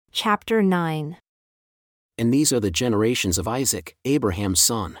Chapter 9. And these are the generations of Isaac, Abraham's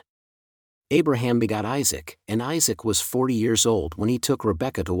son. Abraham begot Isaac, and Isaac was 40 years old when he took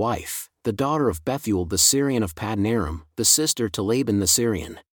Rebekah to wife, the daughter of Bethuel the Syrian of Paddan Aram, the sister to Laban the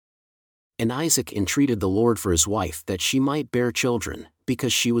Syrian. And Isaac entreated the Lord for his wife that she might bear children,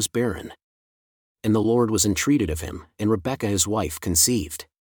 because she was barren. And the Lord was entreated of him, and Rebekah his wife conceived.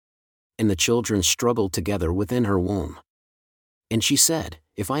 And the children struggled together within her womb. And she said,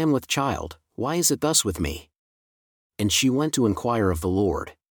 If I am with child, why is it thus with me? And she went to inquire of the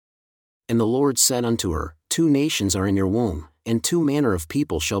Lord. And the Lord said unto her, 2 nations are in your womb, and 2 manner of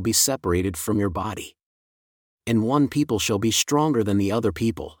people shall be separated from your body. And one people shall be stronger than the other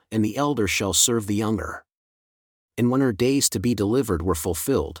people, and the elder shall serve the younger. And when her days to be delivered were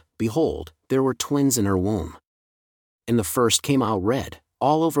fulfilled, behold, there were twins in her womb. And the first came out red,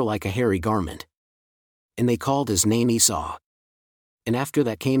 all over like a hairy garment. And they called his name Esau. And after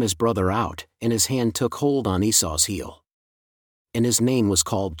that came his brother out, and his hand took hold on Esau's heel. And his name was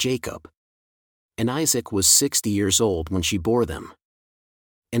called Jacob. And Isaac was 60 years old when she bore them.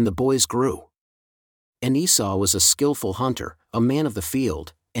 And the boys grew. And Esau was a skillful hunter, a man of the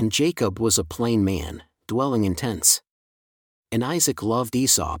field, and Jacob was a plain man, dwelling in tents. And Isaac loved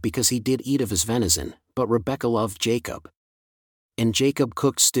Esau because he did eat of his venison, but Rebekah loved Jacob. And Jacob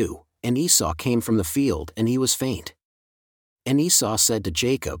cooked stew, and Esau came from the field, and he was faint. And Esau said to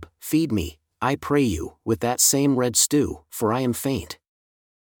Jacob, Feed me, I pray you, with that same red stew, for I am faint.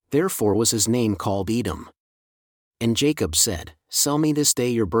 Therefore was his name called Edom. And Jacob said, Sell me this day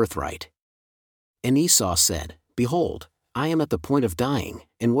your birthright. And Esau said, Behold, I am at the point of dying,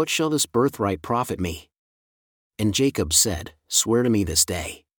 and what shall this birthright profit me? And Jacob said, Swear to me this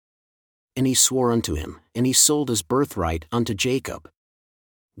day. And he swore unto him, and he sold his birthright unto Jacob.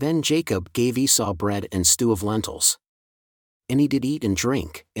 Then Jacob gave Esau bread and stew of lentils. And he did eat and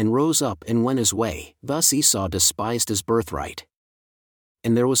drink, and rose up and went his way. Thus Esau despised his birthright.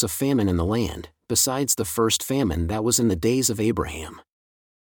 And there was a famine in the land, besides the first famine that was in the days of Abraham.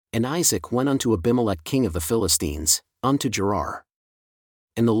 And Isaac went unto Abimelech king of the Philistines, unto Gerar.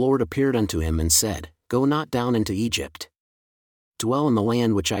 And the Lord appeared unto him and said, Go not down into Egypt. Dwell in the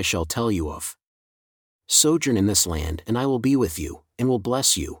land which I shall tell you of. Sojourn in this land, and I will be with you, and will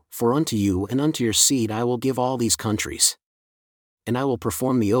bless you, for unto you and unto your seed I will give all these countries. And I will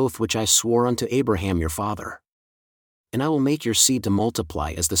perform the oath which I swore unto Abraham your father. And I will make your seed to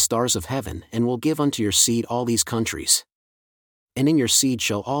multiply as the stars of heaven, and will give unto your seed all these countries. And in your seed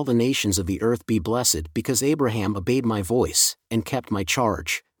shall all the nations of the earth be blessed, because Abraham obeyed my voice, and kept my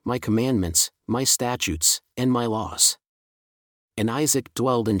charge, my commandments, my statutes, and my laws. And Isaac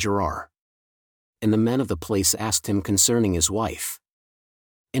dwelled in Gerar. And the men of the place asked him concerning his wife.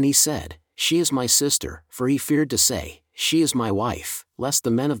 And he said, She is my sister, for he feared to say, She is my wife, lest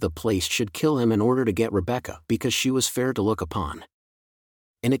the men of the place should kill him in order to get Rebekah, because she was fair to look upon.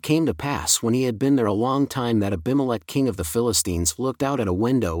 And it came to pass when he had been there a long time that Abimelech king of the Philistines looked out at a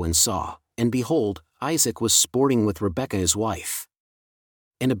window and saw, and behold, Isaac was sporting with Rebekah his wife.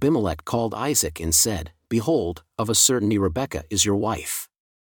 And Abimelech called Isaac and said, Behold, of a certainty Rebekah is your wife.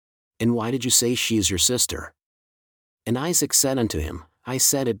 And why did you say she is your sister? And Isaac said unto him, I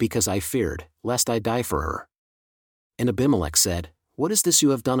said it because I feared, lest I die for her. And Abimelech said, What is this you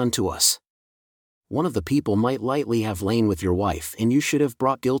have done unto us? One of the people might lightly have lain with your wife, and you should have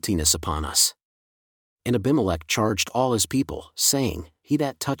brought guiltiness upon us. And Abimelech charged all his people, saying, He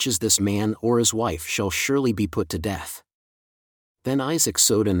that touches this man or his wife shall surely be put to death. Then Isaac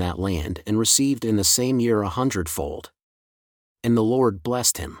sowed in that land and received in the same year 100-fold. And the Lord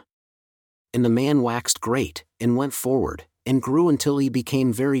blessed him. And the man waxed great, and went forward, and grew until he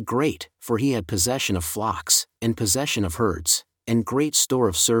became very great, for he had possession of flocks, and possession of herds, and great store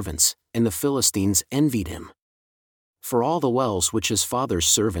of servants, and the Philistines envied him. For all the wells which his father's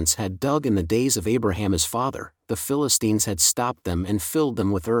servants had dug in the days of Abraham his father, the Philistines had stopped them and filled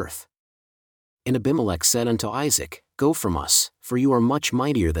them with earth. And Abimelech said unto Isaac, Go from us, for you are much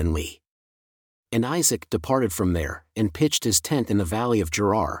mightier than we. And Isaac departed from there, and pitched his tent in the valley of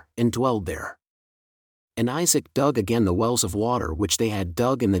Gerar, and dwelled there. And Isaac dug again the wells of water which they had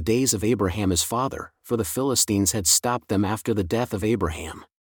dug in the days of Abraham his father, for the Philistines had stopped them after the death of Abraham.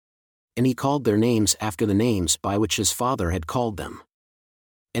 And he called their names after the names by which his father had called them.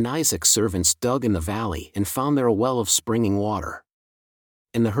 And Isaac's servants dug in the valley and found there a well of springing water.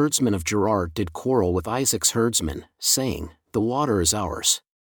 And the herdsmen of Gerar did quarrel with Isaac's herdsmen, saying, The water is ours.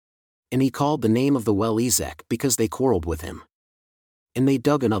 And he called the name of the well Ezek, because they quarreled with him. And they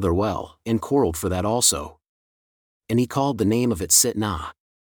dug another well, and quarreled for that also. And he called the name of it Sitnah.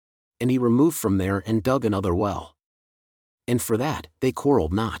 And he removed from there and dug another well. and for that they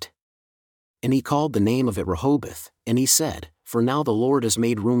quarreled not. And he called the name of it Rehoboth, and he said, For now the Lord has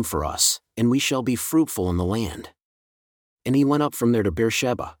made room for us, and we shall be fruitful in the land. And he went up from there to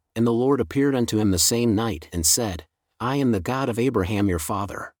Beersheba, and the Lord appeared unto him the same night, and said, I am the God of Abraham your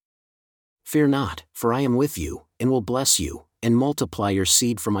father. Fear not, for I am with you, and will bless you, and multiply your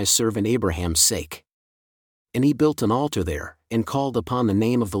seed for my servant Abraham's sake. And he built an altar there, and called upon the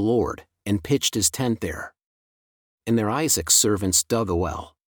name of the Lord, and pitched his tent there. And there Isaac's servants dug a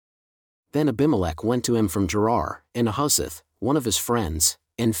well. Then Abimelech went to him from Gerar, and Ahuzzath, one of his friends,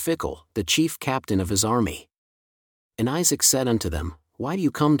 and Phicol, the chief captain of his army. And Isaac said unto them, Why do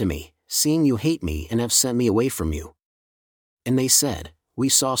you come to me, seeing you hate me and have sent me away from you? And they said, We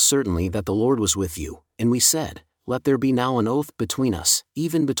saw certainly that the Lord was with you, and we said, Let there be now an oath between us,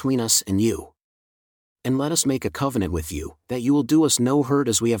 even between us and you. And let us make a covenant with you, that you will do us no hurt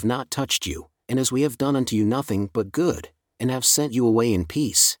as we have not touched you, and as we have done unto you nothing but good, and have sent you away in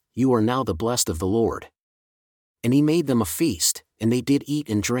peace, you are now the blessed of the Lord. And he made them a feast, and they did eat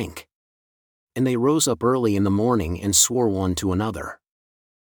and drink. And they rose up early in the morning and swore one to another.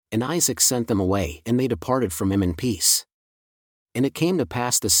 And Isaac sent them away, and they departed from him in peace. And it came to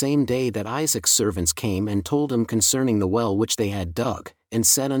pass the same day that Isaac's servants came and told him concerning the well which they had dug, and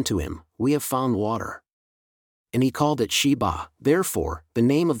said unto him, We have found water. And he called it Sheba, therefore the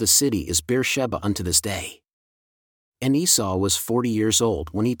name of the city is Beersheba unto this day. And Esau was 40 years old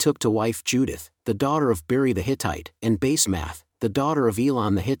when he took to wife Judith, the daughter of Beri the Hittite, and Basemath, the daughter of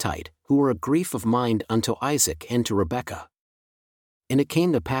Elon the Hittite, who were a grief of mind unto Isaac and to Rebekah. And it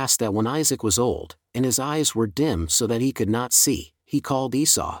came to pass that when Isaac was old, and his eyes were dim so that he could not see, he called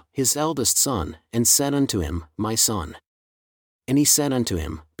Esau, his eldest son, and said unto him, My son. And he said unto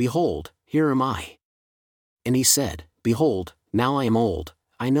him, Behold, here am I. And he said, Behold, now I am old,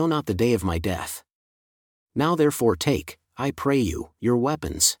 I know not the day of my death. Now therefore take, I pray you, your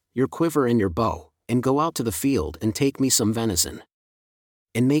weapons, your quiver and your bow, and go out to the field and take me some venison.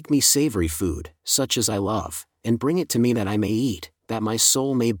 And make me savory food, such as I love, and bring it to me that I may eat, that my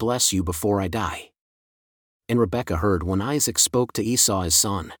soul may bless you before I die. And Rebekah heard when Isaac spoke to Esau his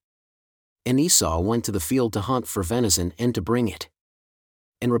son. And Esau went to the field to hunt for venison and to bring it.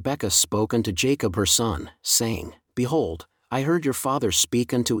 And Rebekah spoke unto Jacob her son, saying, Behold, I heard your father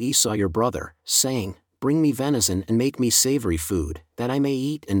speak unto Esau your brother, saying, Bring me venison and make me savory food, that I may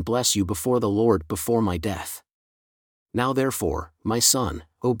eat and bless you before the Lord before my death. Now therefore, my son,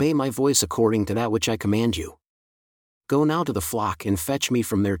 obey my voice according to that which I command you. Go now to the flock and fetch me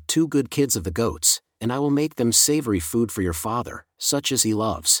from there 2 good kids of the goats, and I will make them savory food for your father, such as he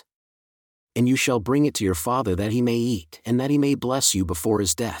loves. And you shall bring it to your father that he may eat and that he may bless you before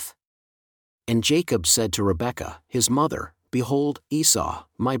his death. And Jacob said to Rebekah, his mother, Behold, Esau,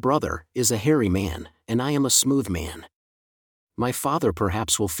 my brother, is a hairy man, and I am a smooth man. My father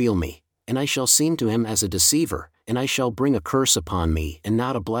perhaps will feel me, and I shall seem to him as a deceiver, and I shall bring a curse upon me and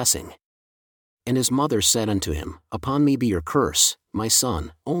not a blessing. And his mother said unto him, Upon me be your curse, my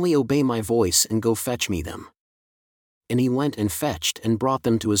son, only obey my voice and go fetch me them. And he went and fetched and brought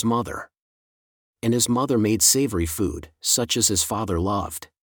them to his mother. And his mother made savory food, such as his father loved.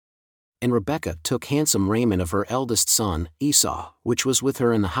 And Rebekah took handsome raiment of her eldest son, Esau, which was with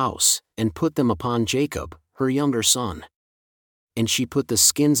her in the house, and put them upon Jacob, her younger son. And she put the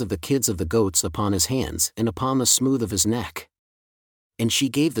skins of the kids of the goats upon his hands and upon the smooth of his neck. And she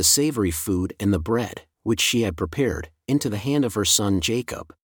gave the savory food and the bread, which she had prepared, into the hand of her son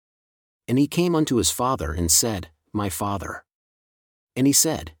Jacob. And he came unto his father and said, My father. And he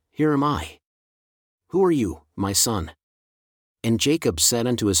said, Here am I. Who are you, my son? And Jacob said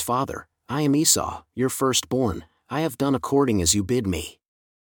unto his father, I am Esau, your firstborn, I have done according as you bid me.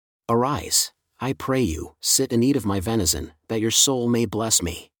 Arise, I pray you, sit and eat of my venison, that your soul may bless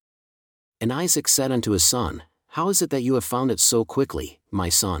me. And Isaac said unto his son, How is it that you have found it so quickly, my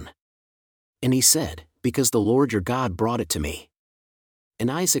son? And he said, Because the Lord your God brought it to me. And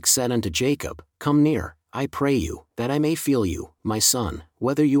Isaac said unto Jacob, Come near, I pray you, that I may feel you, my son,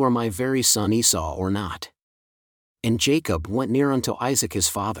 whether you are my very son Esau or not. And Jacob went near unto Isaac his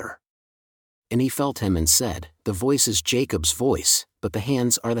father. And he felt him and said, The voice is Jacob's voice, but the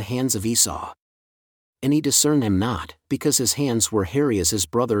hands are the hands of Esau. And he discerned him not, because his hands were hairy as his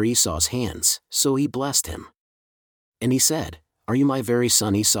brother Esau's hands, so he blessed him. And he said, Are you my very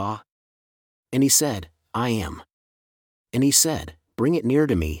son Esau? And he said, I am. And he said, Bring it near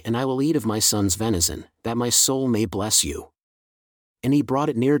to me and I will eat of my son's venison, that my soul may bless you. And he brought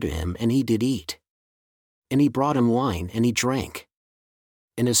it near to him and he did eat. And he brought him wine and he drank.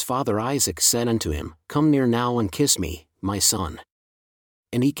 And his father Isaac said unto him, Come near now and kiss me, my son.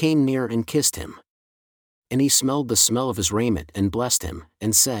 And he came near and kissed him. And he smelled the smell of his raiment and blessed him,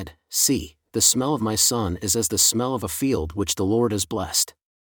 and said, See, the smell of my son is as the smell of a field which the Lord has blessed.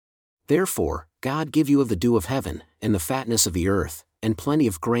 Therefore, God give you of the dew of heaven, and the fatness of the earth, and plenty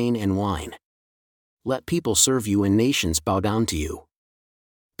of grain and wine. Let people serve you and nations bow down to you.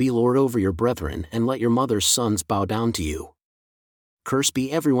 Be Lord over your brethren, and let your mother's sons bow down to you. Cursed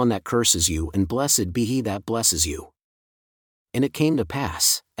be everyone that curses you, and blessed be he that blesses you. And it came to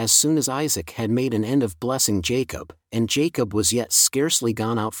pass, as soon as Isaac had made an end of blessing Jacob, and Jacob was yet scarcely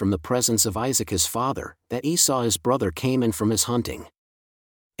gone out from the presence of Isaac his father, that Esau his brother came in from his hunting.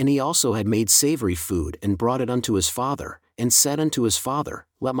 And he also had made savory food and brought it unto his father, and said unto his father,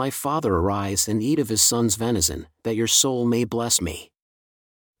 Let my father arise and eat of his son's venison, that your soul may bless me.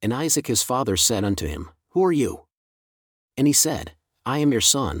 And Isaac his father said unto him, Who are you? And he said, I am your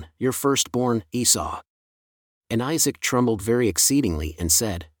son, your firstborn, Esau. And Isaac trembled very exceedingly and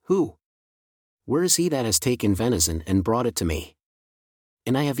said, Who? Where is he that has taken venison and brought it to me?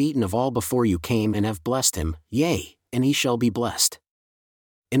 And I have eaten of all before you came and have blessed him, yea, and he shall be blessed.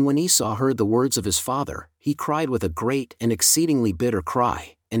 And when Esau heard the words of his father, he cried with a great and exceedingly bitter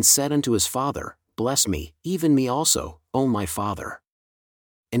cry, and said unto his father, Bless me, even me also, O my father.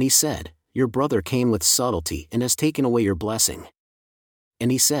 And he said, Your brother came with subtlety and has taken away your blessing.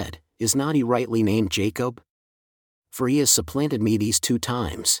 And he said, Is not he rightly named Jacob? For he has supplanted me these 2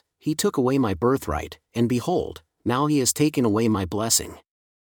 times, he took away my birthright, and behold, now he has taken away my blessing.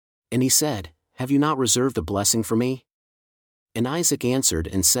 And he said, Have you not reserved a blessing for me? And Isaac answered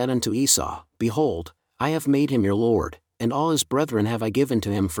and said unto Esau, Behold, I have made him your lord, and all his brethren have I given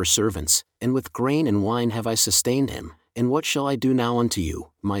to him for servants, and with grain and wine have I sustained him, and what shall I do now unto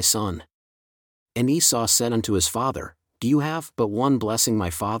you, my son? And Esau said unto his father, Do you have but one blessing, my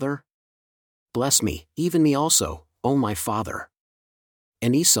father? Bless me, even me also, O my father.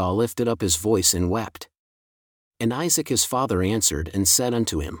 And Esau lifted up his voice and wept. And Isaac his father answered and said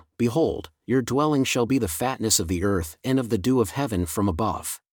unto him, Behold, your dwelling shall be the fatness of the earth and of the dew of heaven from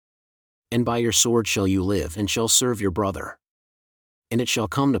above. And by your sword shall you live and shall serve your brother. And it shall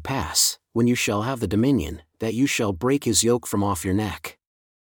come to pass, when you shall have the dominion, that you shall break his yoke from off your neck.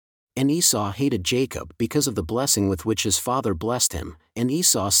 And Esau hated Jacob because of the blessing with which his father blessed him, and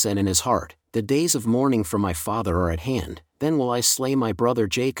Esau said in his heart, The days of mourning for my father are at hand, then will I slay my brother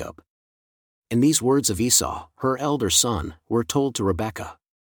Jacob. And these words of Esau, her elder son, were told to Rebekah.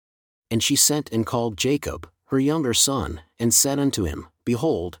 And she sent and called Jacob, her younger son, and said unto him,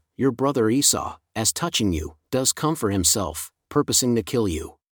 Behold, your brother Esau, as touching you, does come for himself, purposing to kill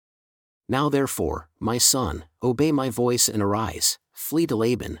you. Now therefore, my son, obey my voice and arise, flee to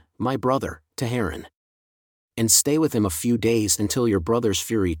Laban, my brother, to Haran. And stay with him a few days until your brother's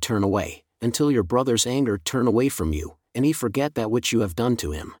fury turn away, until your brother's anger turn away from you, and he forget that which you have done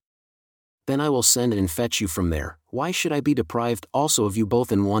to him. Then I will send and fetch you from there. Why should I be deprived also of you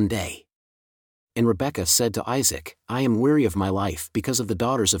both in one day? And Rebekah said to Isaac, I am weary of my life because of the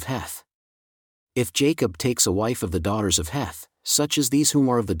daughters of Heth. If Jacob takes a wife of the daughters of Heth, such as these whom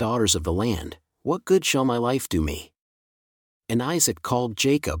are of the daughters of the land, what good shall my life do me? And Isaac called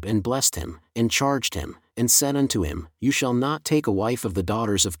Jacob and blessed him, and charged him, and said unto him, You shall not take a wife of the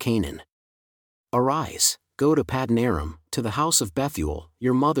daughters of Canaan. Arise, go to Padanaram, to the house of Bethuel,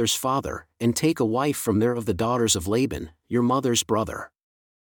 your mother's father, and take a wife from there of the daughters of Laban, your mother's brother.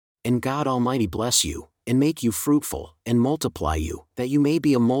 And God Almighty bless you, and make you fruitful, and multiply you, that you may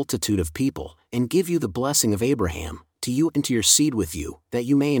be a multitude of people, and give you the blessing of Abraham, to you and to your seed with you, that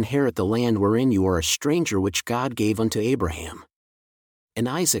you may inherit the land wherein you are a stranger which God gave unto Abraham. And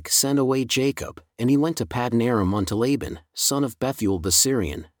Isaac sent away Jacob, and he went to Padanaram unto Laban, son of Bethuel the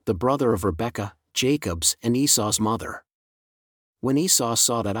Syrian, the brother of Rebekah, Jacob's and Esau's mother. When Esau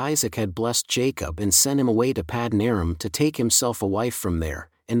saw that Isaac had blessed Jacob and sent him away to Padanaram to take himself a wife from there,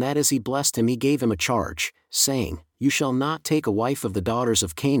 and that as he blessed him he gave him a charge, saying, You shall not take a wife of the daughters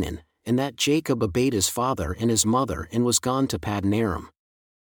of Canaan, and that Jacob obeyed his father and his mother and was gone to Padanaram.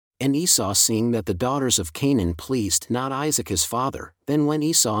 And Esau, seeing that the daughters of Canaan pleased not Isaac his father, then went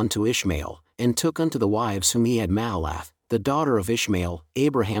Esau unto Ishmael, and took unto the wives whom he had Mahalath, the daughter of Ishmael,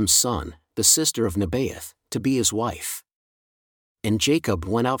 Abraham's son, the sister of Nebaioth, to be his wife. And Jacob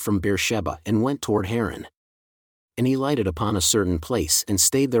went out from Beersheba and went toward Haran. And he lighted upon a certain place and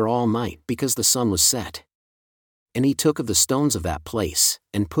stayed there all night because the sun was set. And he took of the stones of that place,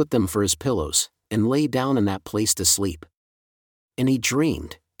 and put them for his pillows, and lay down in that place to sleep. And he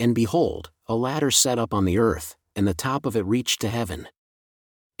dreamed, and behold, a ladder set up on the earth, and the top of it reached to heaven.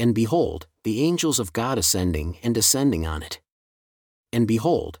 And behold, the angels of God ascending and descending on it. And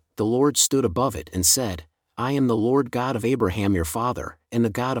behold, the Lord stood above it and said, I am the Lord God of Abraham your father, and the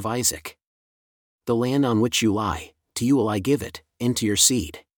God of Isaac. The land on which you lie, to you will I give it, and to your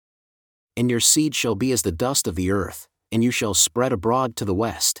seed. And your seed shall be as the dust of the earth, and you shall spread abroad to the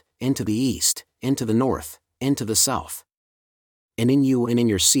west, and to the east, and to the north, and to the south. And in you and in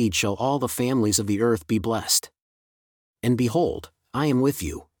your seed shall all the families of the earth be blessed. And behold, I am with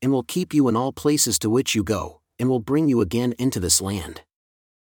you, and will keep you in all places to which you go, and will bring you again into this land.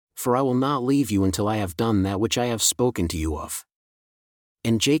 For I will not leave you until I have done that which I have spoken to you of.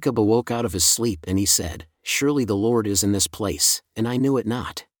 And Jacob awoke out of his sleep, and he said, Surely the Lord is in this place, and I knew it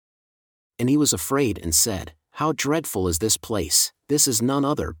not. And he was afraid and said, How dreadful is this place! This is none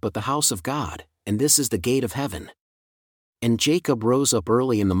other but the house of God, and this is the gate of heaven. And Jacob rose up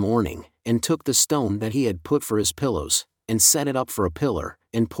early in the morning, and took the stone that he had put for his pillows, and set it up for a pillar,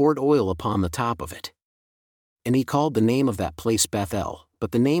 and poured oil upon the top of it. And he called the name of that place Bethel,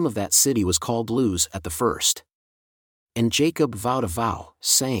 but the name of that city was called Luz at the first. And Jacob vowed a vow,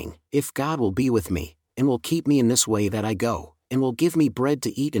 saying, If God will be with me, and will keep me in this way that I go, and will give me bread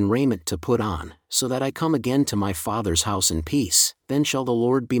to eat and raiment to put on, so that I come again to my father's house in peace, then shall the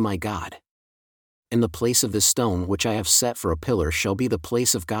Lord be my God. And the place of this stone which I have set for a pillar shall be the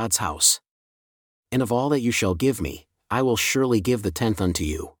place of God's house. And of all that you shall give me, I will surely give the tenth unto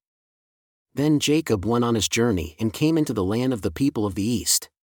you. Then Jacob went on his journey and came into the land of the people of the east.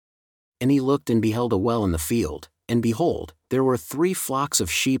 And he looked and beheld a well in the field, and behold, there were 3 flocks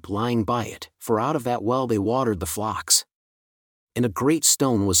of sheep lying by it, for out of that well they watered the flocks. And a great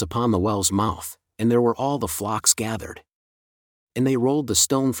stone was upon the well's mouth, and there were all the flocks gathered. And they rolled the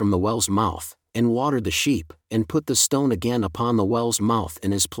stone from the well's mouth, and watered the sheep, and put the stone again upon the well's mouth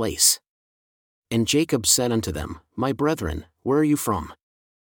in his place. And Jacob said unto them, My brethren, where are you from?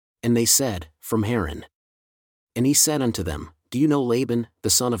 And they said, From Haran. And he said unto them, Do you know Laban, the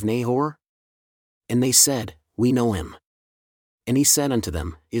son of Nahor? And they said, We know him. And he said unto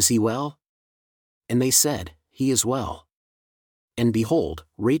them, Is he well? And they said, He is well. And behold,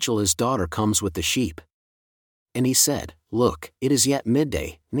 Rachel his daughter comes with the sheep. And he said, Look, it is yet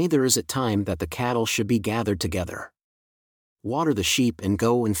midday, neither is it time that the cattle should be gathered together. Water the sheep and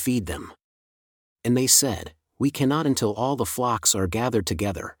go and feed them. And they said, We cannot until all the flocks are gathered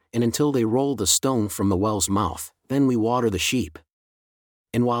together, and until they roll the stone from the well's mouth, then we water the sheep.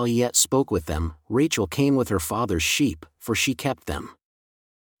 And while he yet spoke with them, Rachel came with her father's sheep, for she kept them.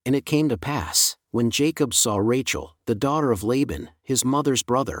 And it came to pass, when Jacob saw Rachel, the daughter of Laban, his mother's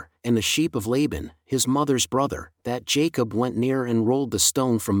brother, and the sheep of Laban, his mother's brother, that Jacob went near and rolled the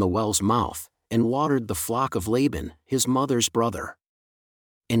stone from the well's mouth, and watered the flock of Laban, his mother's brother.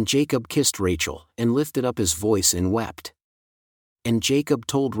 And Jacob kissed Rachel, and lifted up his voice and wept. And Jacob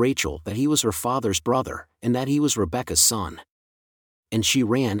told Rachel that he was her father's brother, and that he was Rebekah's son. And she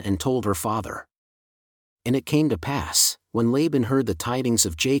ran and told her father. And it came to pass, when Laban heard the tidings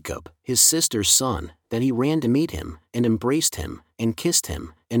of Jacob, his sister's son, that he ran to meet him, and embraced him, and kissed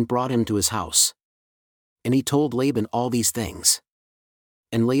him, and brought him to his house. And he told Laban all these things.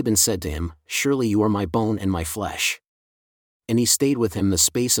 And Laban said to him, Surely you are my bone and my flesh. And he stayed with him the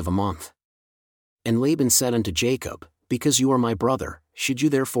space of a month. And Laban said unto Jacob, Because you are my brother, should you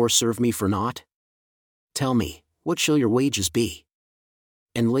therefore serve me for naught? Tell me, what shall your wages be?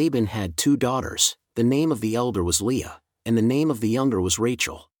 And Laban had 2 daughters, the name of the elder was Leah, and the name of the younger was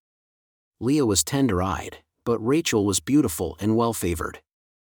Rachel. Leah was tender-eyed, but Rachel was beautiful and well-favored.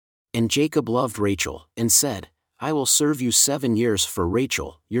 And Jacob loved Rachel, and said, I will serve you 7 years for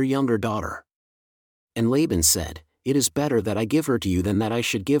Rachel, your younger daughter. And Laban said, It is better that I give her to you than that I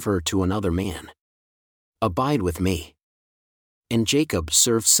should give her to another man. Abide with me. And Jacob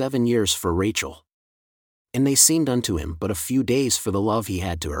served 7 years for Rachel. And they seemed unto him but a few days for the love he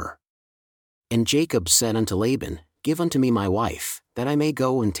had to her. And Jacob said unto Laban, Give unto me my wife, that I may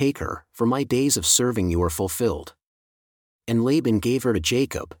go and take her, for my days of serving you are fulfilled. And Laban gave her to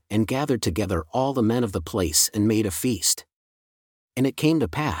Jacob, and gathered together all the men of the place and made a feast. And it came to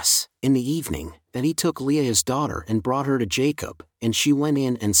pass, in the evening, that he took Leah his daughter and brought her to Jacob, and she went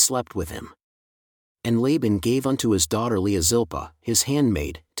in and slept with him. And Laban gave unto his daughter Leah Zilpah, his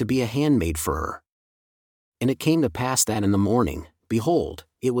handmaid, to be a handmaid for her. And it came to pass that in the morning, behold,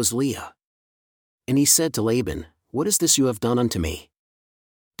 it was Leah. And he said to Laban, What is this you have done unto me?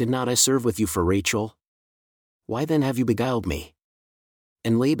 Did not I serve with you for Rachel? Why then have you beguiled me?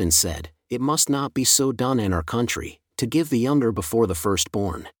 And Laban said, It must not be so done in our country, to give the younger before the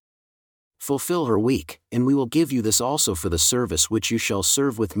firstborn. Fulfill her week, and we will give you this also for the service which you shall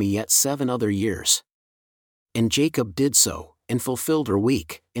serve with me yet 7 other years. And Jacob did so, and fulfilled her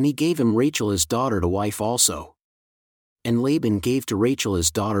week, and he gave him Rachel his daughter to wife also. And Laban gave to Rachel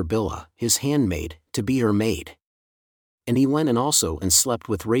his daughter Bilhah, his handmaid, to be her maid. And he went in also and slept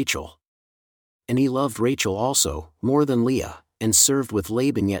with Rachel. And he loved Rachel also, more than Leah, and served with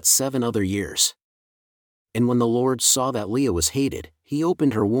Laban yet 7 other years. And when the Lord saw that Leah was hated, he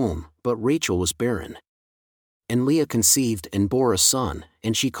opened her womb, but Rachel was barren. And Leah conceived and bore a son,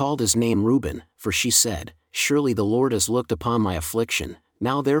 and she called his name Reuben, for she said, Surely the Lord has looked upon my affliction,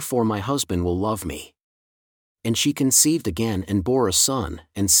 now therefore my husband will love me. And she conceived again and bore a son,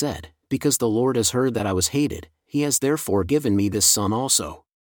 and said, Because the Lord has heard that I was hated, he has therefore given me this son also.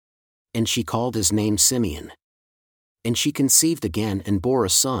 And she called his name Simeon. And she conceived again and bore a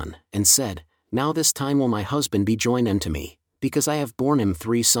son, and said, Now this time will my husband be joined unto me, because I have borne him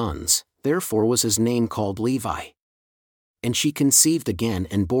 3 sons, therefore was his name called Levi. And she conceived again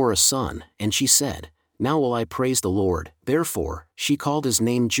and bore a son, and she said, Now will I praise the Lord, therefore she called his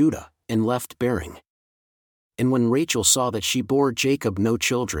name Judah, and left bearing. And when Rachel saw that she bore Jacob no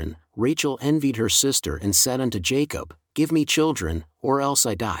children, Rachel envied her sister and said unto Jacob, Give me children, or else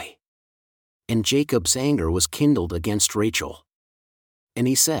I die. And Jacob's anger was kindled against Rachel. And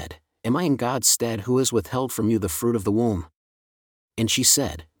he said, Am I in God's stead who has withheld from you the fruit of the womb? And she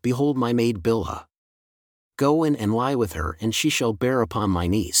said, Behold my maid Bilhah. Go in and lie with her, and she shall bear upon my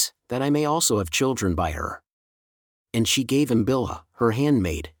knees, that I may also have children by her. And she gave him Bilhah, her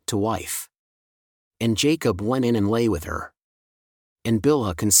handmaid, to wife. And Jacob went in and lay with her. And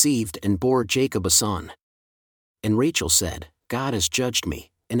Bilhah conceived and bore Jacob a son. And Rachel said, God has judged me,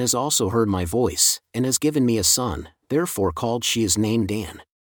 and has also heard my voice, and has given me a son, therefore called she his name Dan.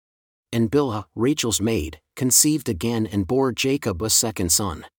 And Bilhah, Rachel's maid, conceived again and bore Jacob a second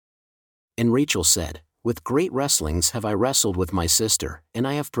son. And Rachel said, With great wrestlings have I wrestled with my sister, and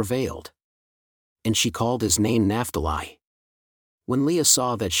I have prevailed. And she called his name Naphtali. When Leah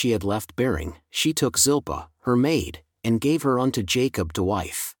saw that she had left bearing, she took Zilpah, her maid, and gave her unto Jacob to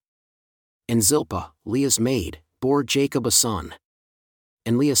wife. And Zilpah, Leah's maid, bore Jacob a son.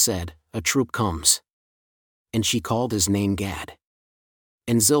 And Leah said, A troop comes. And she called his name Gad.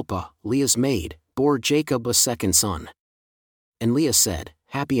 And Zilpah, Leah's maid, bore Jacob a second son. And Leah said,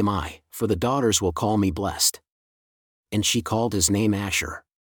 Happy am I, for the daughters will call me blessed. And she called his name Asher.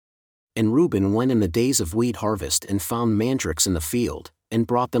 And Reuben went in the days of wheat harvest and found mandrakes in the field, and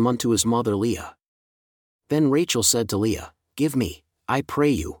brought them unto his mother Leah. Then Rachel said to Leah, Give me, I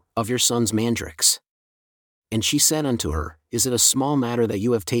pray you, of your son's mandrakes. And she said unto her, Is it a small matter that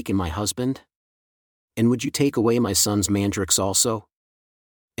you have taken my husband? And would you take away my son's mandrakes also?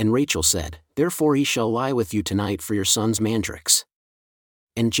 And Rachel said, Therefore he shall lie with you tonight for your son's mandrakes.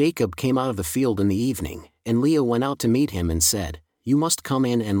 And Jacob came out of the field in the evening, and Leah went out to meet him and said, You must come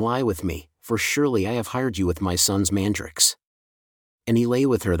in and lie with me, for surely I have hired you with my son's mandrakes. And he lay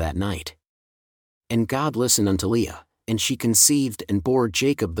with her that night. And God listened unto Leah, and she conceived and bore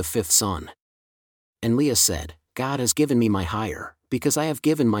Jacob the 5th son. And Leah said, God has given me my hire, because I have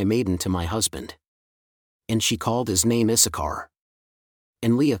given my maiden to my husband. And she called his name Issachar.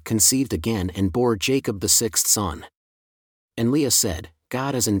 And Leah conceived again and bore Jacob the 6th son. And Leah said,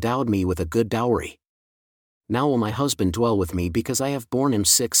 God has endowed me with a good dowry. Now will my husband dwell with me, because I have borne him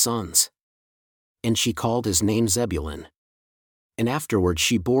 6 sons. And she called his name Zebulun. And afterward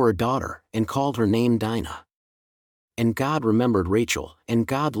she bore a daughter, and called her name Dinah. And God remembered Rachel, and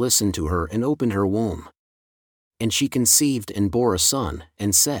God listened to her and opened her womb. And she conceived and bore a son,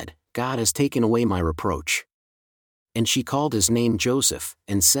 and said, God has taken away my reproach. And she called his name Joseph,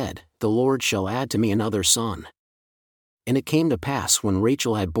 and said, The Lord shall add to me another son. And it came to pass when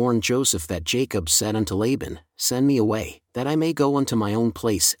Rachel had borne Joseph that Jacob said unto Laban, Send me away, that I may go unto my own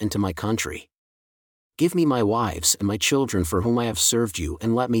place and to my country. Give me my wives and my children for whom I have served you,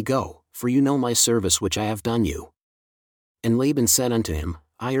 and let me go, for you know my service which I have done you. And Laban said unto him,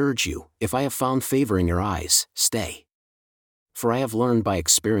 I urge you, if I have found favor in your eyes, stay. For I have learned by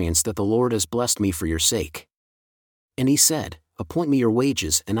experience that the Lord has blessed me for your sake. And he said, Appoint me your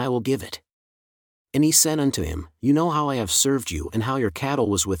wages, and I will give it. And he said unto him, You know how I have served you, and how your cattle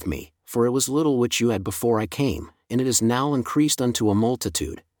was with me, for it was little which you had before I came, and it is now increased unto a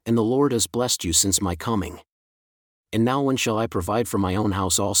multitude, and the Lord has blessed you since my coming. And now when shall I provide for my own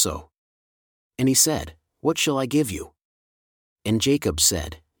house also? And he said, What shall I give you? And Jacob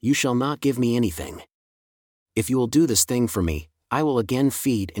said, You shall not give me anything. If you will do this thing for me, I will again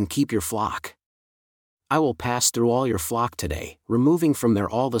feed and keep your flock. I will pass through all your flock today, removing from there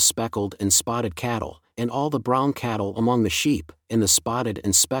all the speckled and spotted cattle, and all the brown cattle among the sheep, and the spotted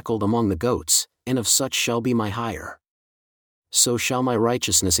and speckled among the goats, and of such shall be my hire. So shall my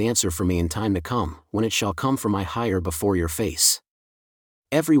righteousness answer for me in time to come, when it shall come for my hire before your face.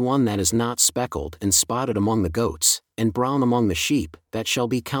 Every one that is not speckled and spotted among the goats, and brown among the sheep, that shall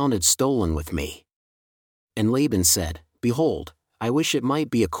be counted stolen with me. And Laban said, Behold, I wish it might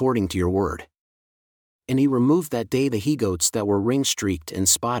be according to your word. And he removed that day the he-goats that were ring-streaked and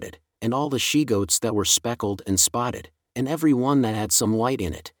spotted, and all the she-goats that were speckled and spotted, and every one that had some white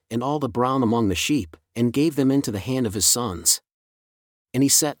in it, and all the brown among the sheep, and gave them into the hand of his sons. And he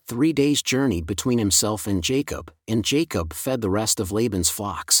set 3 days' journey between himself and Jacob fed the rest of Laban's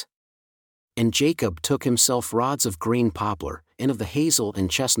flocks. And Jacob took himself rods of green poplar, and of the hazel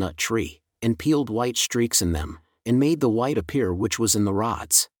and chestnut tree, and peeled white streaks in them, and made the white appear which was in the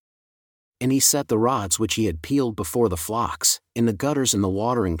rods. And he set the rods which he had peeled before the flocks, in the gutters and the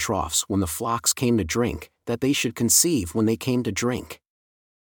watering troughs when the flocks came to drink, that they should conceive when they came to drink.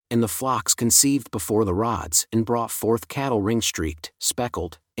 And the flocks conceived before the rods, and brought forth cattle ring-streaked,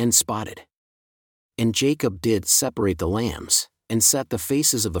 speckled, and spotted. And Jacob did separate the lambs, and set the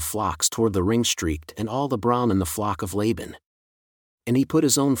faces of the flocks toward the ring-streaked and all the brown in the flock of Laban. And he put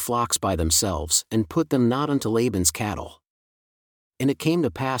his own flocks by themselves, and put them not unto Laban's cattle. And it came to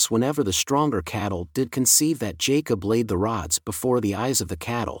pass whenever the stronger cattle did conceive that Jacob laid the rods before the eyes of the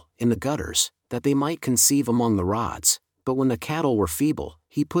cattle, in the gutters, that they might conceive among the rods, but when the cattle were feeble,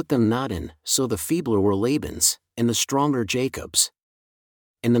 he put them not in, so the feebler were Laban's, and the stronger Jacob's.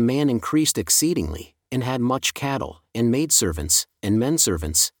 And the man increased exceedingly, and had much cattle, and maidservants, and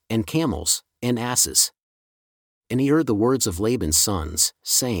menservants, and camels, and asses. And he heard the words of Laban's sons,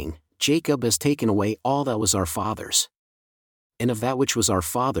 saying, Jacob has taken away all that was our father's. And of that which was our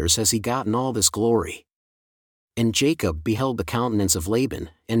father's has he gotten all this glory. And Jacob beheld the countenance of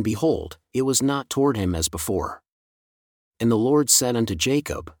Laban, and behold, it was not toward him as before. And the Lord said unto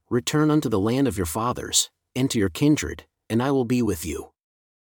Jacob, Return unto the land of your fathers, and to your kindred, and I will be with you.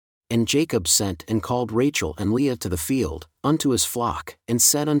 And Jacob sent and called Rachel and Leah to the field, unto his flock, and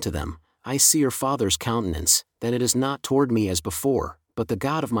said unto them, I see your father's countenance, that it is not toward me as before, but the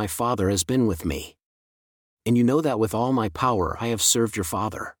God of my father has been with me. And you know that with all my power I have served your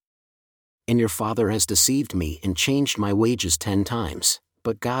father. And your father has deceived me and changed my wages 10 times,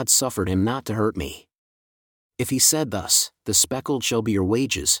 but God suffered him not to hurt me. If he said thus, The speckled shall be your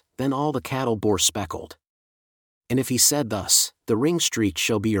wages, then all the cattle bore speckled. And if he said thus, The ring-streaked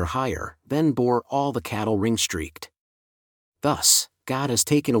shall be your hire, then bore all the cattle ring-streaked. Thus, God has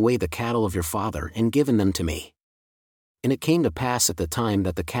taken away the cattle of your father and given them to me. And it came to pass at the time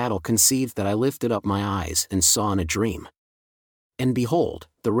that the cattle conceived that I lifted up my eyes and saw in a dream. And behold,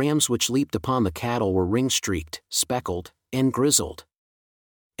 the rams which leaped upon the cattle were ring-streaked, speckled, and grizzled.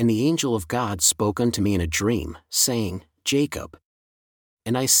 And the angel of God spoke unto me in a dream, saying, Jacob.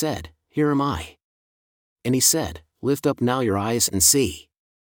 And I said, Here am I. And he said, Lift up now your eyes and see.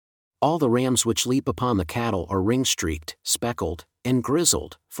 All the rams which leap upon the cattle are ring-streaked, speckled, and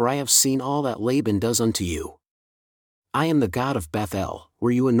grizzled, for I have seen all that Laban does unto you. I am the God of Bethel,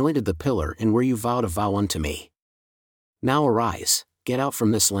 where you anointed the pillar and where you vowed a vow unto me. Now arise, get out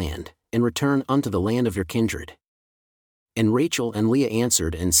from this land, and return unto the land of your kindred. And Rachel and Leah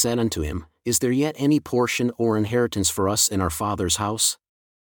answered and said unto him, Is there yet any portion or inheritance for us in our father's house?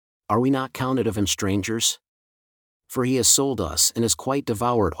 Are we not counted of him strangers? For he has sold us and has quite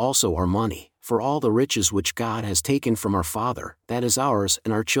devoured also our money, for all the riches which God has taken from our father, that is ours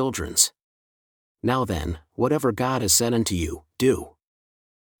and our children's. Now then, whatever God has said unto you, do.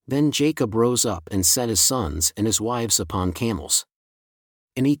 Then Jacob rose up and set his sons and his wives upon camels.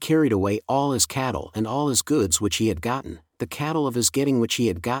 And he carried away all his cattle and all his goods which he had gotten, the cattle of his getting which he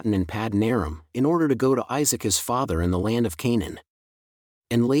had gotten in Paddan Aram, in order to go to Isaac his father in the land of Canaan.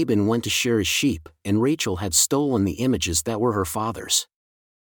 And Laban went to shear his sheep, and Rachel had stolen the images that were her father's.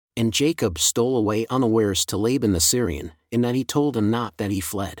 And Jacob stole away unawares to Laban the Syrian, in that he told him not that he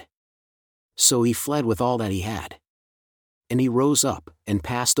fled. So he fled with all that he had. And he rose up, and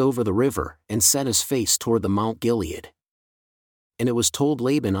passed over the river, and set his face toward the Mount Gilead. And it was told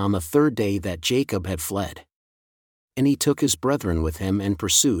Laban on the 3rd day that Jacob had fled. And he took his brethren with him and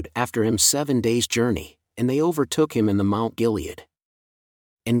pursued after him 7 days' journey, and they overtook him in the Mount Gilead.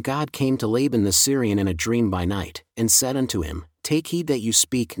 And God came to Laban the Syrian in a dream by night, and said unto him, Take heed that you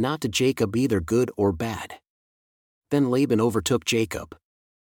speak not to Jacob either good or bad. Then Laban overtook Jacob.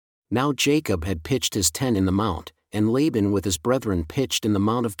 Now Jacob had pitched his tent in the mount, and Laban with his brethren pitched in the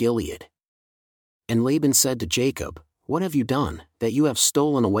Mount of Gilead. And Laban said to Jacob, What have you done, that you have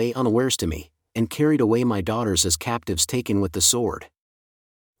stolen away unawares to me, and carried away my daughters as captives taken with the sword?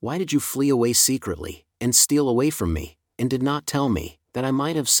 Why did you flee away secretly, and steal away from me, and did not tell me, that I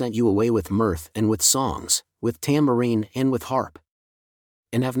might have sent you away with mirth and with songs, with tambourine and with harp?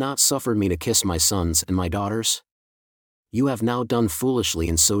 And have not suffered me to kiss my sons and my daughters? You have now done foolishly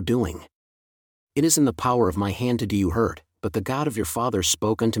in so doing. It is in the power of my hand to do you hurt, but the God of your father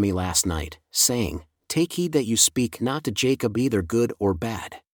spoke unto me last night, saying, Take heed that you speak not to Jacob either good or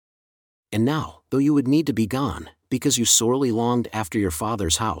bad. And now, though you would need to be gone, because you sorely longed after your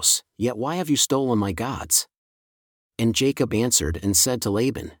father's house, yet why have you stolen my gods? And Jacob answered and said to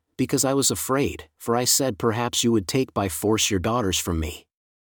Laban, Because I was afraid, for I said perhaps you would take by force your daughters from me.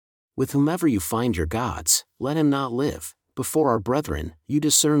 With whomever you find your gods, let him not live. Before our brethren, you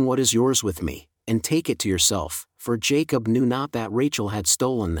discern what is yours with me, and take it to yourself, for Jacob knew not that Rachel had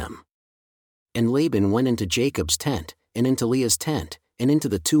stolen them. And Laban went into Jacob's tent, and into Leah's tent, and into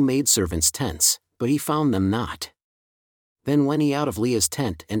the two maidservants' tents, but he found them not. Then went he out of Leah's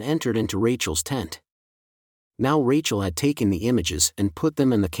tent and entered into Rachel's tent. Now Rachel had taken the images and put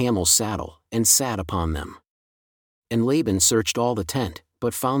them in the camel's saddle, and sat upon them. And Laban searched all the tent,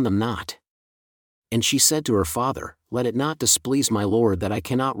 but found them not. And she said to her father, Let it not displease my lord that I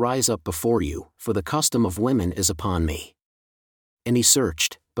cannot rise up before you, for the custom of women is upon me. And he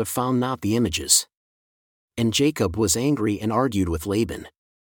searched, but found not the images. And Jacob was angry and argued with Laban.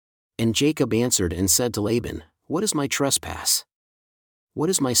 And Jacob answered and said to Laban, What is my trespass? What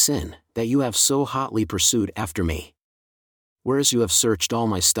is my sin, that you have so hotly pursued after me? Whereas you have searched all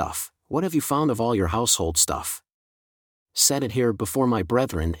my stuff, what have you found of all your household stuff? Set it here before my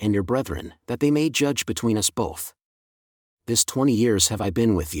brethren and your brethren, that they may judge between us both. This 20 years have I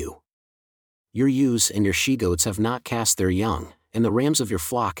been with you. Your ewes and your she-goats have not cast their young, and the rams of your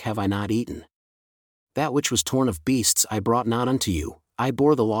flock have I not eaten. That which was torn of beasts I brought not unto you, I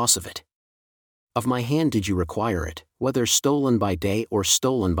bore the loss of it. Of my hand did you require it, whether stolen by day or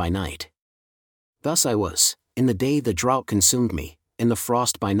stolen by night. Thus I was, in the day the drought consumed me, in the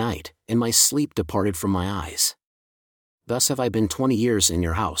frost by night, and my sleep departed from my eyes. Thus have I been 20 years in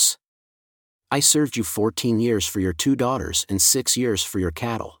your house. I served you 14 years for your 2 daughters and 6 years for your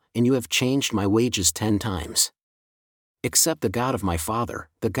cattle, and you have changed my wages 10 times. Except the God of my father,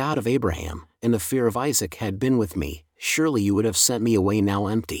 the God of Abraham, and the fear of Isaac had been with me, surely you would have sent me away now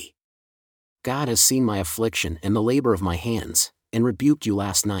empty. God has seen my affliction and the labor of my hands, and rebuked you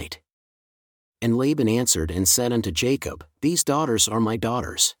last night. And Laban answered and said unto Jacob, These daughters are my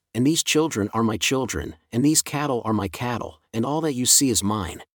daughters, and these children are my children, and these cattle are my cattle, and all that you see is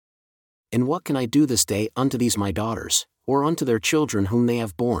mine. And what can I do this day unto these my daughters, or unto their children whom they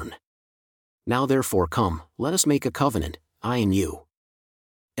have borne? Now therefore come, let us make a covenant, I and you.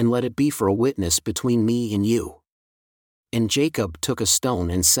 And let it be for a witness between me and you. And Jacob took a stone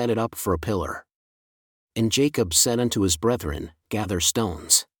and set it up for a pillar. And Jacob said unto his brethren, Gather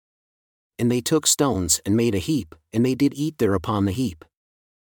stones. And they took stones and made a heap, and they did eat there upon the heap.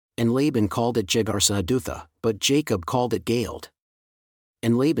 And Laban called it Jegar-sahadutha, but Jacob called it Galeed.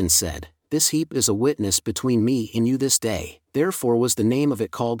 And Laban said, This heap is a witness between me and you this day, therefore was the name of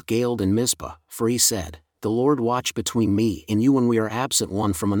it called Galeed and Mizpah, for he said, The Lord watch between me and you when we are absent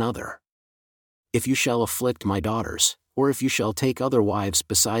one from another. If you shall afflict my daughters, or if you shall take other wives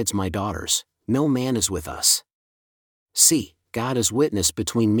besides my daughters, no man is with us. See, God is witness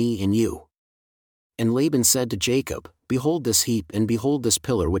between me and you. And Laban said to Jacob, Behold this heap and behold this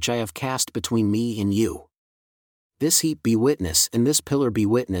pillar which I have cast between me and you. This heap be witness and this pillar be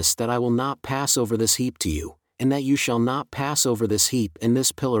witness that I will not pass over this heap to you, and that you shall not pass over this heap and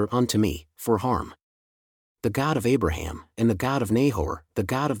this pillar unto me, for harm. The God of Abraham, and the God of Nahor, the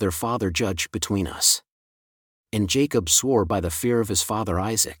God of their father judge between us. And Jacob swore by the fear of his father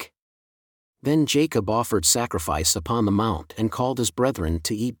Isaac. Then Jacob offered sacrifice upon the mount and called his brethren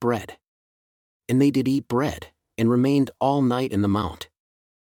to eat bread. And they did eat bread, and remained all night in the mount.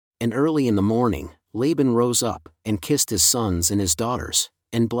 And early in the morning, Laban rose up, and kissed his sons and his daughters,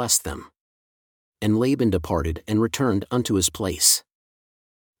 and blessed them. And Laban departed and returned unto his place.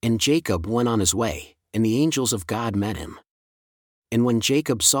 And Jacob went on his way, and the angels of God met him. And when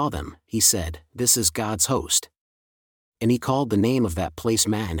Jacob saw them, he said, This is God's host. And he called the name of that place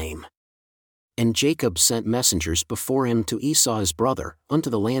Mahanaim. And Jacob sent messengers before him to Esau his brother, unto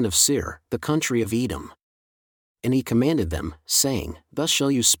the land of Seir, the country of Edom. And he commanded them, saying, Thus shall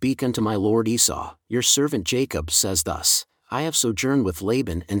you speak unto my lord Esau, Your servant Jacob says thus, I have sojourned with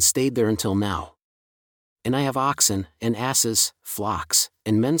Laban and stayed there until now. And I have oxen, and asses, flocks,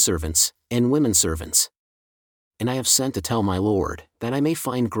 and menservants, and womenservants. And I have sent to tell my lord, that I may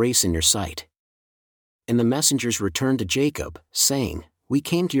find grace in your sight. And the messengers returned to Jacob, saying, We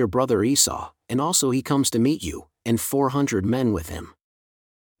came to your brother Esau, and also he comes to meet you, and 400 men with him.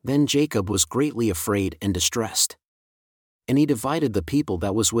 Then Jacob was greatly afraid and distressed. And he divided the people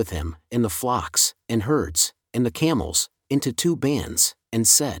that was with him, and the flocks, and herds, and the camels, into 2 bands, and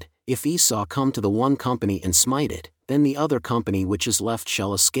said, If Esau come to the one company and smite it, then the other company which is left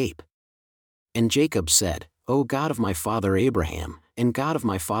shall escape. And Jacob said, O God of my father Abraham, and God of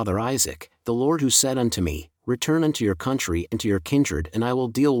my father Isaac, the Lord who said unto me, Return unto your country and to your kindred and I will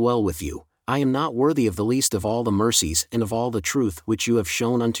deal well with you, I am not worthy of the least of all the mercies and of all the truth which you have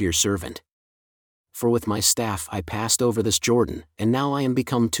shown unto your servant. For with my staff I passed over this Jordan, and now I am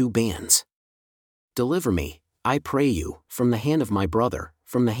become 2 bands. Deliver me, I pray you, from the hand of my brother,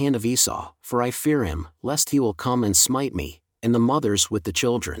 from the hand of Esau, for I fear him, lest he will come and smite me, and the mothers with the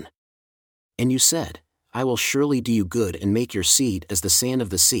children. And you said, I will surely do you good and make your seed as the sand of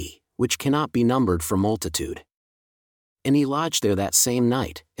the sea, which cannot be numbered for multitude. And he lodged there that same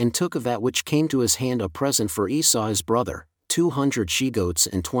night, and took of that which came to his hand a present for Esau his brother, 200 she-goats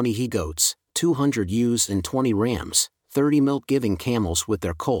and 20 he-goats, 200 ewes and 20 rams, 30 milk-giving camels with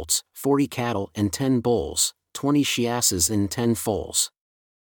their colts, 40 cattle and 10 bulls, 20 she-asses and 10 foals.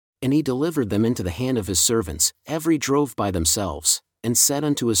 And he delivered them into the hand of his servants, every drove by themselves, and said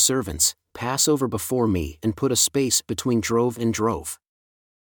unto his servants, Pass over before me and put a space between drove and drove.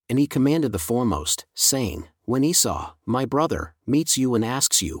 And he commanded the foremost, saying, When Esau, my brother, meets you and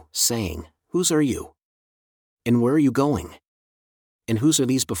asks you, saying, Whose are you? And where are you going? And whose are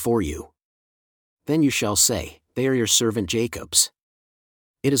these before you? Then you shall say, They are your servant Jacob's.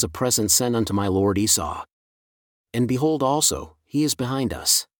 It is a present sent unto my lord Esau. And behold also, he is behind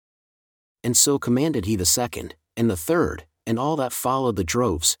us. And so commanded he the second, and the third, and all that followed the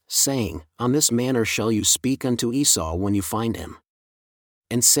droves, saying, On this manner shall you speak unto Esau when you find him.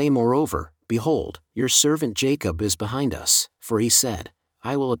 And say moreover, Behold, your servant Jacob is behind us, for he said,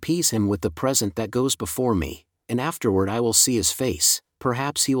 I will appease him with the present that goes before me, and afterward I will see his face,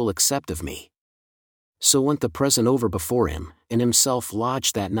 perhaps he will accept of me. So went the present over before him, and himself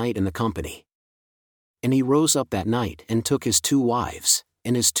lodged that night in the company. And he rose up that night and took his 2 wives,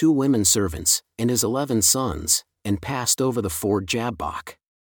 and his 2 women servants, and his 11 sons, and passed over the ford Jabbok.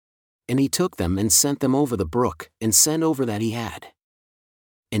 And he took them and sent them over the brook, and sent over that he had.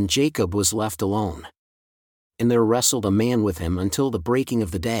 And Jacob was left alone. And there wrestled a man with him until the breaking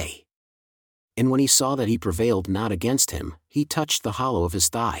of the day. And when he saw that he prevailed not against him, he touched the hollow of his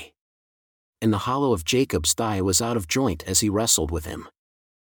thigh. And the hollow of Jacob's thigh was out of joint as he wrestled with him.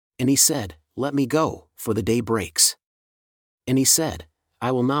 And he said, Let me go, for the day breaks. And he said,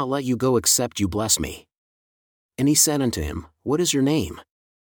 I will not let you go except you bless me. And he said unto him, What is your name?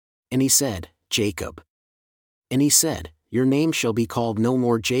 And he said, Jacob. And he said, Your name shall be called no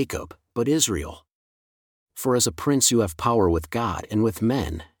more Jacob, but Israel. For as a prince you have power with God and with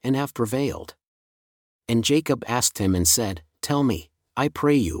men, and have prevailed. And Jacob asked him and said, Tell me, I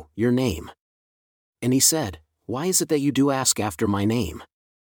pray you, your name. And he said, Why is it that you do ask after my name?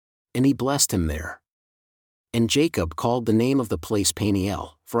 And he blessed him there. And Jacob called the name of the place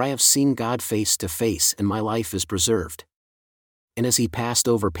Peniel, for I have seen God face to face and my life is preserved. And as he passed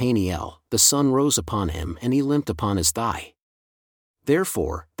over Peniel, the sun rose upon him and he limped upon his thigh.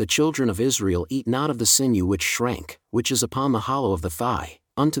 Therefore, the children of Israel eat not of the sinew which shrank, which is upon the hollow of the thigh,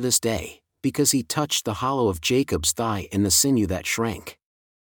 unto this day, because he touched the hollow of Jacob's thigh in the sinew that shrank.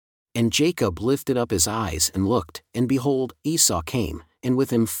 And Jacob lifted up his eyes and looked, and behold, Esau came, and with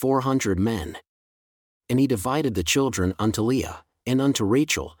him 400 men. And he divided the children unto Leah, and unto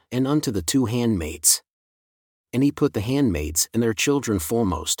Rachel, and unto the 2 handmaids. And he put the handmaids and their children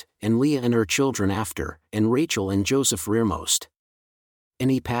foremost, and Leah and her children after, and Rachel and Joseph rearmost.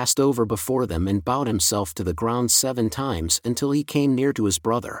 And he passed over before them and bowed himself to the ground 7 times until he came near to his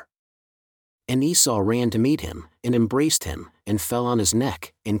brother. And Esau ran to meet him, and embraced him, and fell on his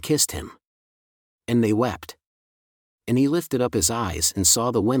neck, and kissed him. And they wept. And he lifted up his eyes and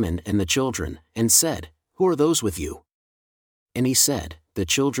saw the women and the children, and said, Who are those with you? And he said, The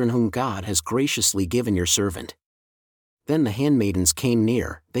children whom God has graciously given your servant. Then the handmaidens came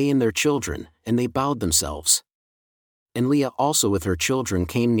near, they and their children, and they bowed themselves. And Leah also with her children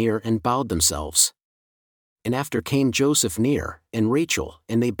came near and bowed themselves. And after came Joseph near, and Rachel,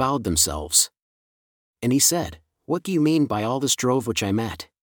 and they bowed themselves. And he said, What do you mean by all this drove which I met?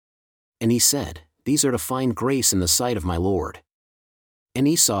 And he said, These are to find grace in the sight of my Lord. And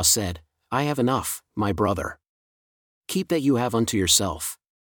Esau said, I have enough, my brother. Keep that you have unto yourself.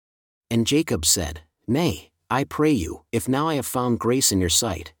 And Jacob said, Nay, I pray you, if now I have found grace in your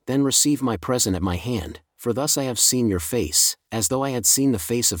sight, then receive my present at my hand, for thus I have seen your face, as though I had seen the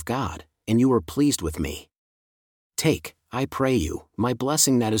face of God, and you were pleased with me. Take, I pray you, my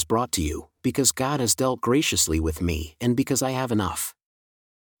blessing that is brought to you, because God has dealt graciously with me, and because I have enough.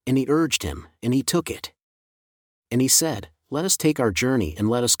 And he urged him, and he took it. And he said, Let us take our journey and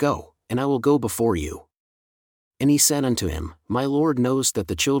let us go, and I will go before you. And he said unto him, My Lord knows that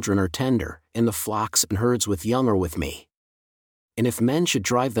the children are tender, and the flocks and herds with young are with me. And if men should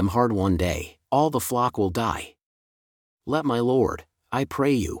drive them hard one day, all the flock will die. Let my Lord, I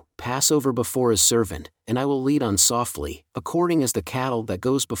pray you, pass over before his servant, and I will lead on softly, according as the cattle that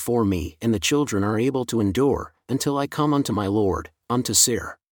goes before me and the children are able to endure, until I come unto my lord, unto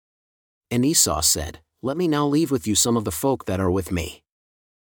Seir. And Esau said, Let me now leave with you some of the folk that are with me.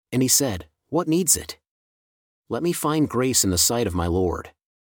 And he said, What needs it? Let me find grace in the sight of my lord.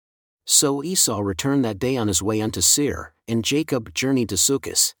 So Esau returned that day on his way unto Seir, and Jacob journeyed to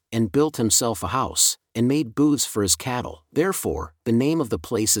Succoth, and built himself a house, and made booths for his cattle. Therefore, the name of the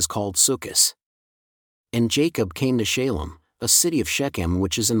place is called Succoth. And Jacob came to Shalem, a city of Shechem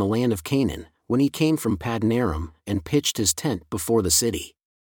which is in the land of Canaan, when he came from Paddan Aram, and pitched his tent before the city.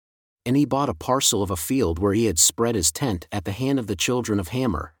 And he bought a parcel of a field where he had spread his tent at the hand of the children of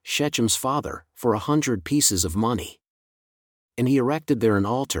Hamor, Shechem's father, for 100 pieces of money. And he erected there an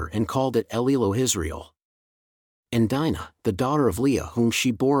altar and called it El-Elohe-Israel. And Dinah, the daughter of Leah whom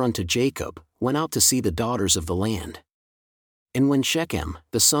she bore unto Jacob, went out to see the daughters of the land. And when Shechem,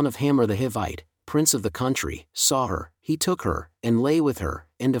 the son of Hamor the Hivite, prince of the country, saw her, he took her, and lay with her,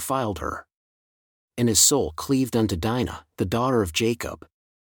 and defiled her. And his soul cleaved unto Dinah, the daughter of Jacob.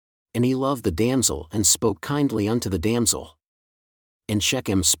 And he loved the damsel and spoke kindly unto the damsel. And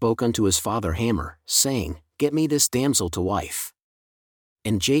Shechem spoke unto his father Hamor, saying, Get me this damsel to wife.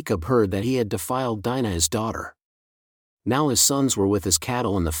 And Jacob heard that he had defiled Dinah his daughter. Now his sons were with his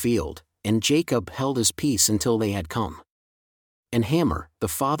cattle in the field, and Jacob held his peace until they had come. And Hamor, the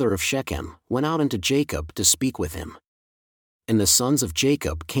father of Shechem, went out unto Jacob to speak with him. And the sons of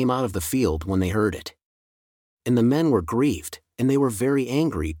Jacob came out of the field when they heard it. And the men were grieved, and they were very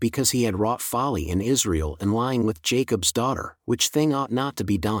angry because he had wrought folly in Israel in lying with Jacob's daughter, which thing ought not to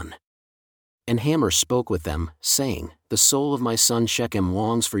be done. And Hamor spoke with them, saying, The soul of my son Shechem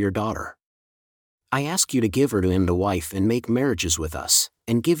longs for your daughter. I ask you to give her to him to wife and make marriages with us,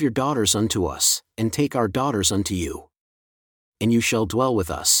 and give your daughters unto us, and take our daughters unto you. And you shall dwell with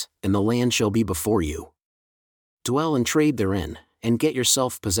us, and the land shall be before you. Dwell and trade therein, and get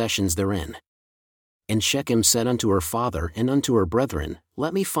yourself possessions therein. And Shechem said unto her father and unto her brethren,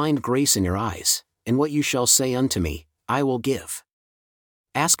 Let me find grace in your eyes, and what you shall say unto me, I will give.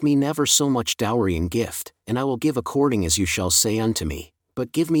 Ask me never so much dowry and gift, and I will give according as you shall say unto me,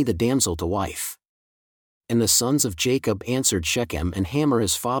 but give me the damsel to wife. And the sons of Jacob answered Shechem and Hamor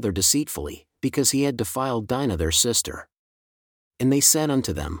his father deceitfully, because he had defiled Dinah their sister. And they said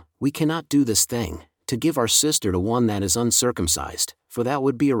unto them, We cannot do this thing, to give our sister to one that is uncircumcised, for that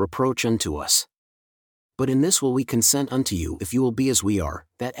would be a reproach unto us. But in this will we consent unto you if you will be as we are,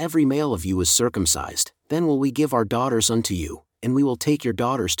 that every male of you is circumcised, then will we give our daughters unto you, and we will take your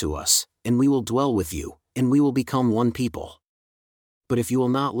daughters to us, and we will dwell with you, and we will become one people. But if you will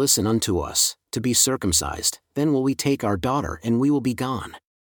not listen unto us, to be circumcised, then will we take our daughter and we will be gone.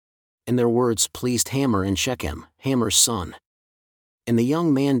 And their words pleased Hamor and Shechem, Hamor's son. And the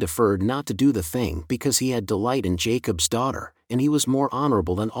young man deferred not to do the thing because he had delight in Jacob's daughter, and he was more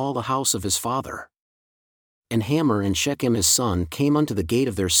honorable than all the house of his father. And Hamor and Shechem his son came unto the gate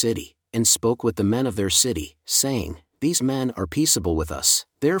of their city, and spoke with the men of their city, saying, These men are peaceable with us,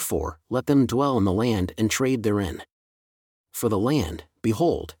 therefore, let them dwell in the land and trade therein. For the land,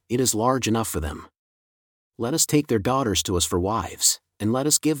 behold, it is large enough for them. Let us take their daughters to us for wives, and let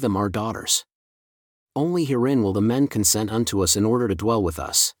us give them our daughters. Only herein will the men consent unto us in order to dwell with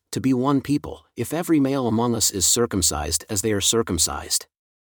us, to be one people, if every male among us is circumcised as they are circumcised.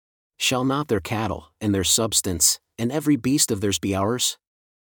 Shall not their cattle, and their substance, and every beast of theirs be ours?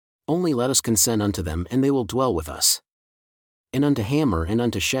 Only let us consent unto them and they will dwell with us. And unto Hamor and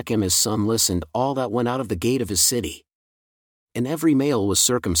unto Shechem his son listened all that went out of the gate of his city. And every male was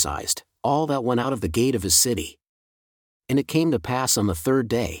circumcised, all that went out of the gate of his city. And it came to pass on the 3rd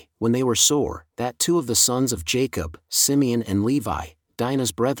day, when they were sore, that 2 of the sons of Jacob, Simeon and Levi,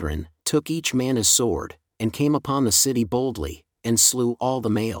 Dinah's brethren, took each man his sword, and came upon the city boldly, and slew all the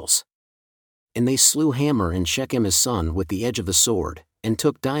males. And they slew Hamor and Shechem his son with the edge of the sword, and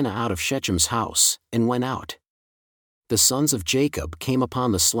took Dinah out of Shechem's house, and went out. The sons of Jacob came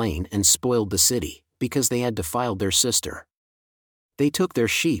upon the slain and spoiled the city, because they had defiled their sister. They took their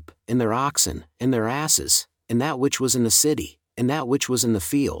sheep, and their oxen, and their asses, and that which was in the city, and that which was in the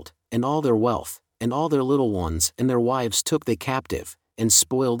field, and all their wealth, and all their little ones and their wives took they captive, and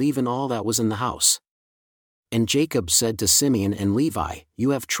spoiled even all that was in the house. And Jacob said to Simeon and Levi,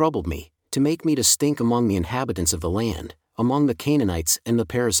 You have troubled me, to make me to stink among the inhabitants of the land, among the Canaanites and the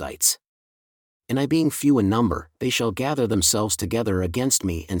Perizzites. And I being few in number, they shall gather themselves together against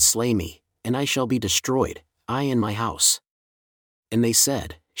me and slay me, and I shall be destroyed, I and my house. And they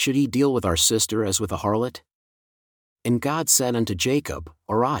said, Should he deal with our sister as with a harlot? And God said unto Jacob,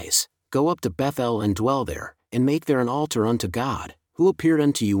 Arise, go up to Bethel and dwell there, and make there an altar unto God, who appeared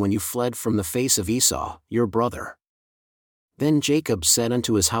unto you when you fled from the face of Esau, your brother. Then Jacob said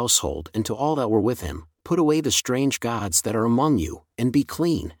unto his household and to all that were with him, Put away the strange gods that are among you, and be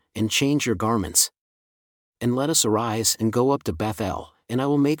clean, and change your garments. And let us arise and go up to Bethel, and I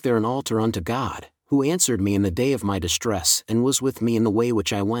will make there an altar unto God, who answered me in the day of my distress and was with me in the way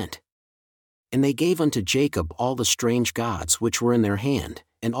which I went. And they gave unto Jacob all the strange gods which were in their hand,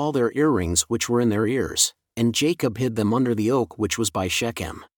 and all their earrings which were in their ears, and Jacob hid them under the oak which was by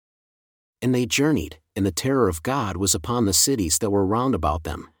Shechem. And they journeyed, and the terror of God was upon the cities that were round about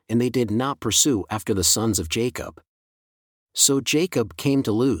them, and they did not pursue after the sons of Jacob. So Jacob came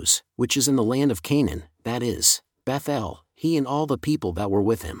to Luz, which is in the land of Canaan, that is, Bethel, he and all the people that were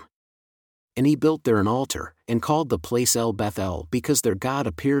with him. And he built there an altar, and called the place El Bethel, because their God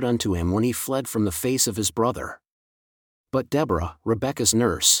appeared unto him when he fled from the face of his brother. But Deborah, Rebekah's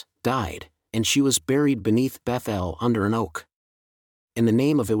nurse, died, and she was buried beneath Bethel under an oak. And the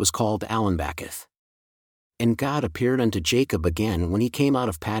name of it was called Allenbacketh. And God appeared unto Jacob again when he came out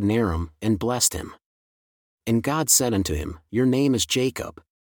of Paddan Aram, and blessed him. And God said unto him, Your name is Jacob.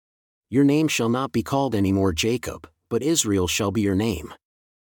 Your name shall not be called any more Jacob, but Israel shall be your name.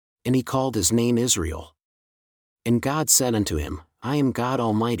 And he called his name Israel. And God said unto him, I am God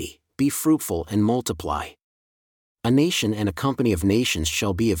Almighty, be fruitful and multiply. A nation and a company of nations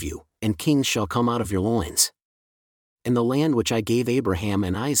shall be of you, and kings shall come out of your loins. And the land which I gave Abraham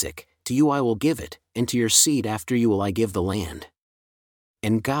and Isaac, to you I will give it, and to your seed after you will I give the land.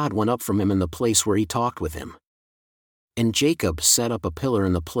 And God went up from him in the place where he talked with him. And Jacob set up a pillar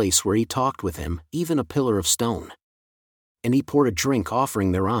in the place where he talked with him, even a pillar of stone. And he poured a drink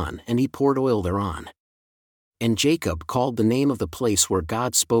offering thereon, and he poured oil thereon. And Jacob called the name of the place where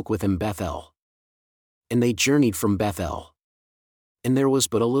God spoke with him Bethel. And they journeyed from Bethel. And there was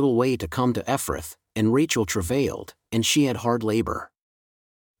but a little way to come to Ephrath, and Rachel travailed, and she had hard labor.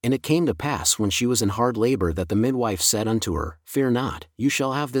 And it came to pass when she was in hard labor that the midwife said unto her, Fear not, you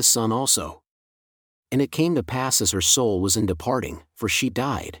shall have this son also. And it came to pass as her soul was in departing, for she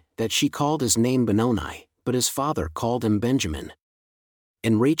died, that she called his name Benoni, but his father called him Benjamin.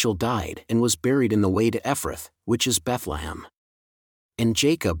 And Rachel died and was buried in the way to Ephrath, which is Bethlehem. And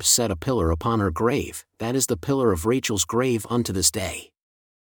Jacob set a pillar upon her grave, that is the pillar of Rachel's grave unto this day.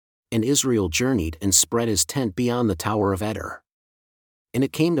 And Israel journeyed and spread his tent beyond the tower of Eder. And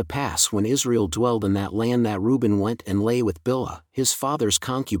it came to pass when Israel dwelled in that land that Reuben went and lay with Bilhah, his father's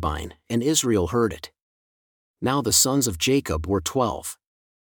concubine, and Israel heard it. Now the sons of Jacob were 12.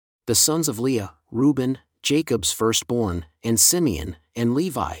 The sons of Leah, Reuben, Jacob's firstborn, and Simeon, and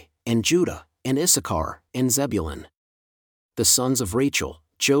Levi, and Judah, and Issachar, and Zebulun. The sons of Rachel,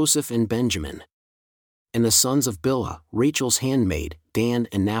 Joseph and Benjamin. And the sons of Bilhah, Rachel's handmaid, Dan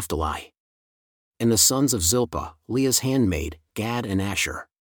and Naphtali. And the sons of Zilpah, Leah's handmaid, Gad and Asher.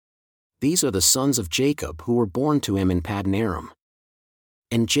 These are the sons of Jacob who were born to him in Paddan Aram.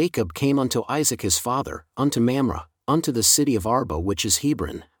 And Jacob came unto Isaac his father, unto Mamre, unto the city of Arba which is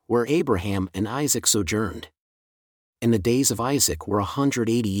Hebron, where Abraham and Isaac sojourned. And the days of Isaac were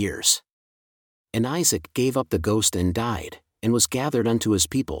 180 years. And Isaac gave up the ghost and died, and was gathered unto his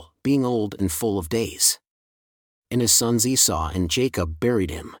people, being old and full of days. And his sons Esau and Jacob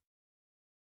buried him.